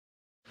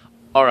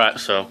Alright,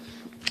 so,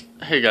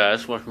 hey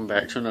guys, welcome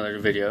back to another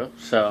video.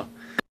 So,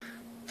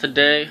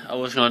 today I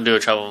was going to do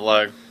a travel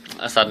vlog.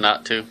 I decided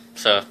not to.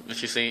 So,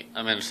 as you see,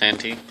 I'm in a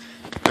Santee,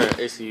 or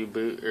ACU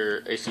boot,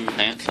 or ACU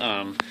pants.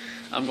 I'm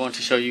going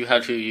to show you how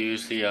to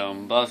use the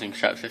blousing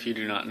straps if you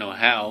do not know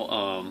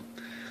how.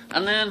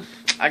 And then,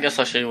 I guess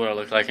I'll show you what I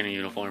look like in a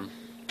uniform.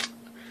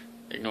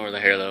 Ignore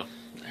the hair though.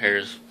 The hair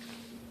is,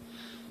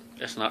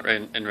 it's not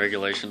in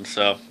regulation,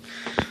 so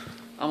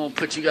I'm going to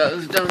put you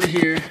guys down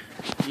here.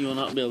 You will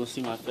not be able to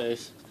see my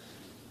face.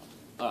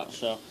 Alright,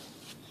 so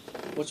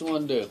what you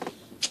want to do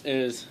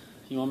is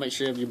you want to make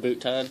sure you have your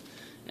boot tied,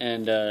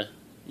 and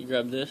you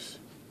grab this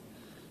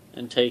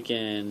and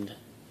dang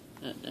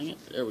it,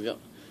 there we go.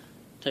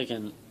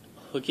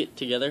 Hook it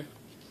together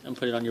and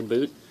put it on your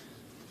boot.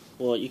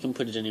 Well, you can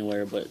put it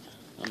anywhere, but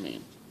I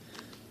mean,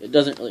 it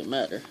doesn't really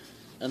matter.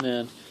 And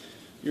then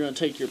you're going to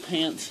take your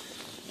pants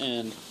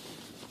and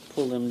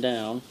pull them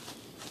down.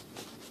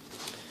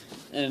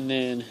 And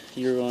then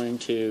you're going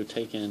to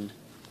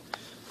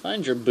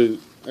find your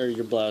boot, or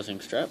your blousing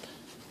strap,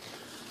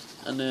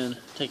 and then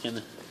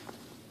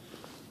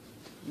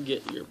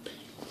get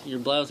your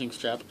blousing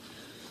strap,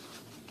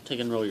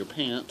 roll your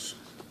pants,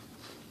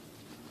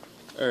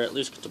 or at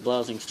least get the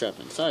blousing strap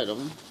inside of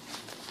them,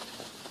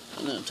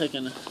 and then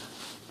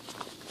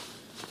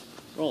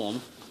roll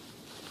them,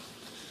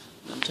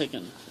 and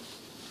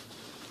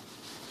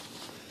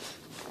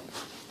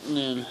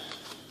then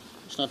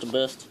it's not the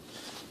best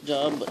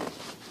job, but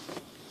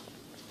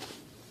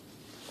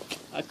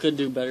I could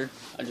do better.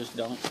 I just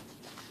don't.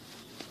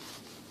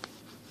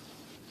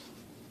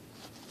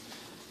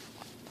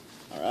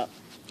 Alright,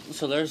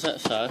 so there's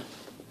that side.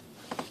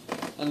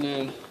 And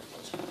then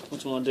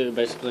what you want to do,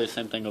 basically the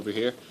same thing over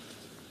here.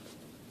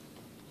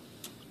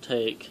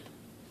 Take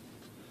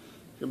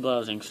your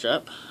blousing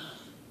strap,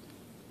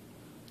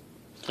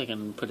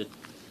 and put it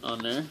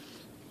on there.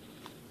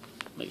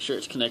 Make sure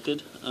it's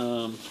connected.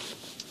 Pull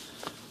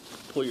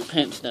your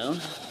pants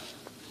down,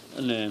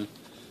 and then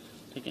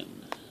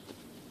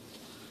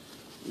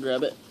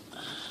grab it.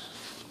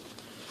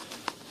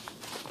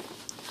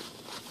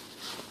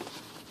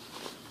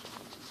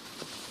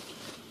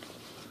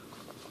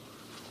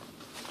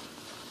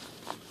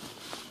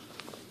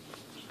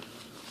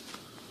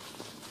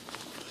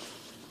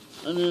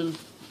 And then,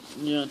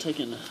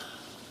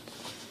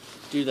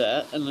 do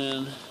that, and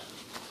then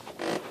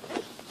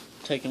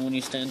when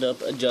you stand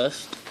up,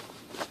 adjust.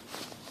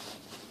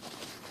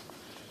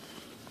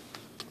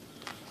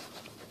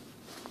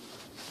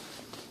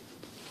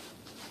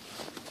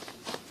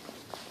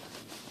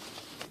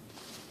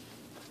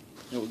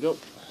 There we go.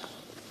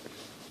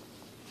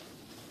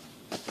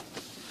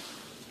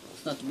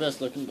 It's not the best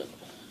looking, but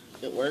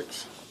it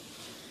works.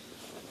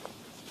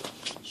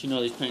 You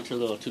know these pants are a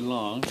little too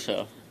long,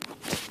 so.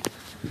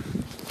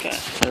 Okay,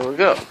 there we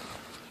go.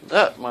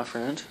 That, my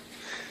friend,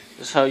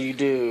 is how you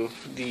do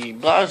the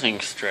blousing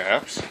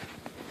straps.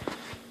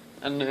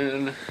 And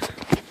then, I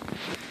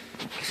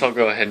guess I'll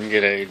go ahead and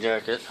get a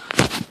jacket.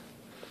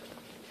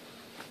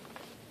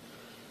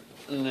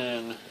 And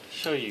then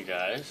show you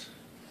guys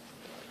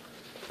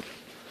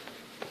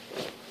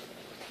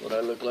what I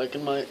look like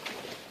in my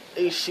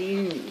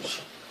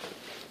ACU'S.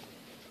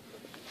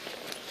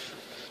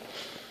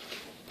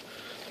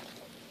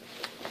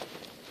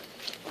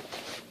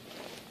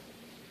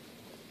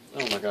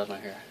 Oh my god, my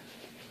hair.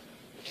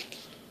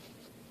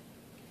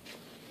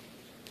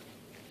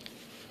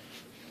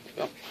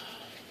 Go.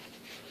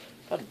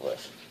 God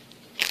bless.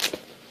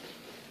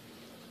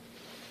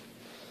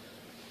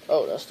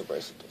 Oh, that's the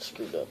bracelet that's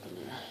screwed up in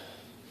there.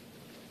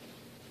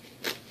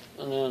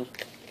 And then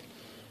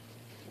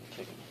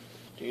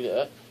do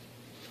that.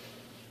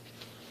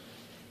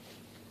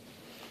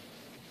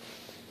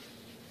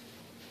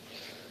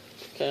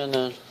 Okay, and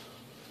then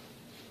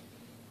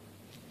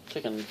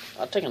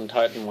I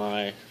tighten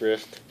my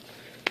wrist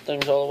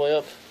things all the way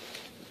up.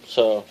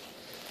 So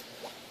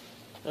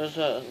there's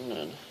that, and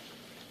then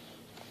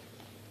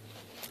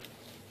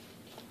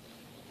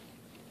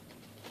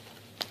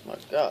my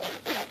god.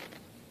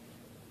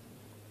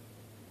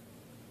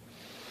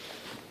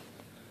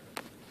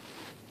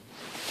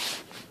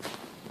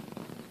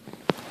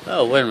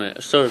 Oh, wait a minute.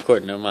 It's still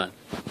recording. Never mind.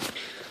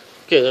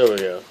 Okay, there we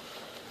go.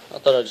 I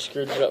thought I just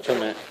screwed it up for a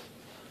minute.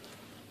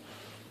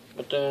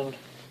 But then,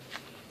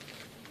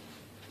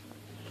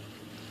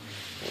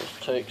 let's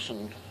take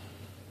some.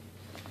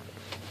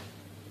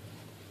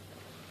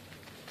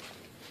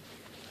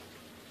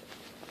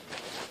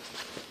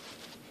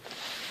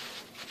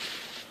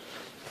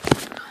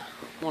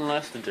 One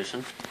last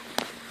addition.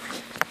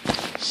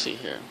 Let's see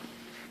here.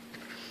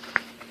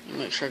 Let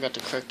me make sure I got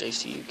the correct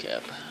ACU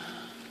cap.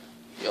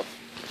 Yep.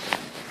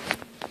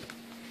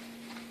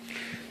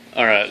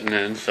 Alright, and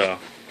then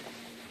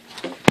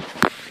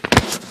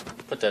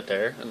put that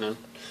there, and then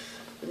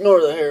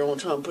ignore the hair. I won't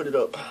try and put it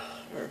up.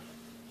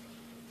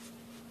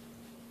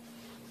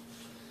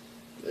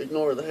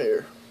 Ignore the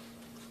hair.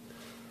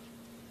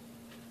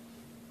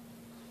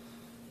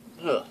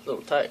 A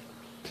little tight.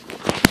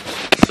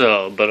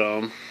 So, but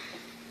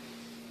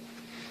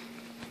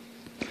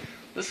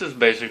this is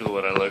basically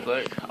what I look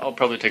like. I'll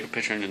probably take a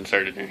picture and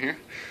insert it in here.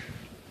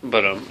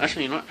 But,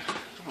 actually, you know what?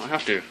 I don't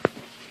have to.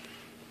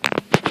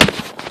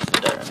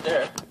 Sit that right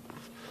there.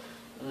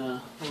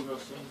 We'll go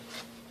see.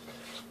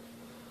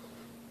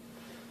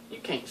 You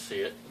can't see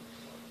it.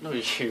 No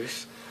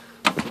use.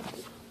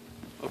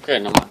 Okay,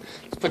 now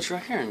let's put you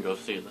right here and go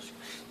see this.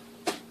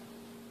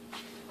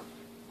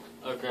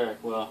 Okay,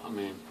 well, I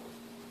mean,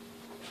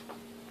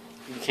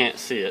 you can't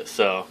see it,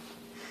 so,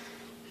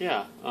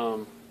 yeah,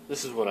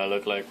 this is what I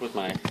look like with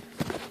my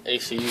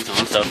ACU'S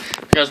on. So,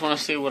 if you guys want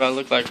to see what I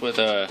look like with,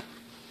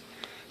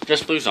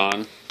 just blues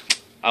on,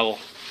 I will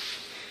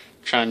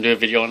try and do a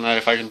video on that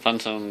if I can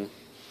find some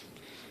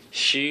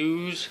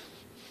shoes.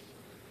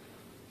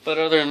 But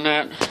other than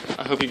that,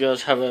 I hope you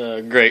guys have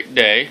a great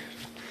day.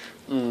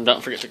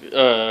 Don't forget to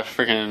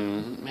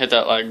freaking hit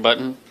that like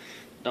button.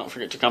 Don't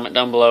forget to comment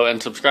down below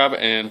and subscribe.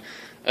 And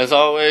as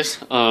always,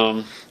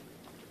 my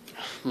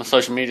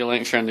social media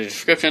links are in the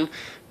description.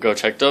 Go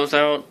check those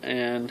out.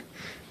 And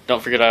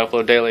don't forget I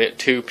upload daily at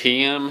 2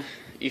 p.m.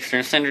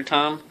 Eastern Standard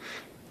Time,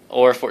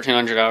 or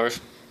 1400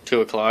 hours,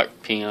 2 o'clock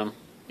p.m.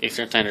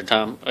 Eastern Standard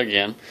Time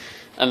again.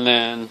 And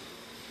then,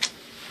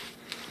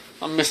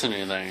 I'm missing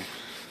anything?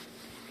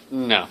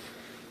 No.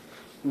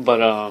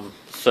 But,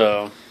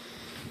 so,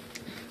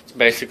 it's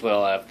basically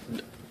all I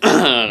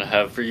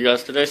have for you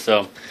guys today.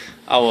 So,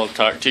 I will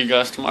talk to you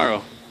guys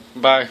tomorrow.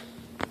 Bye.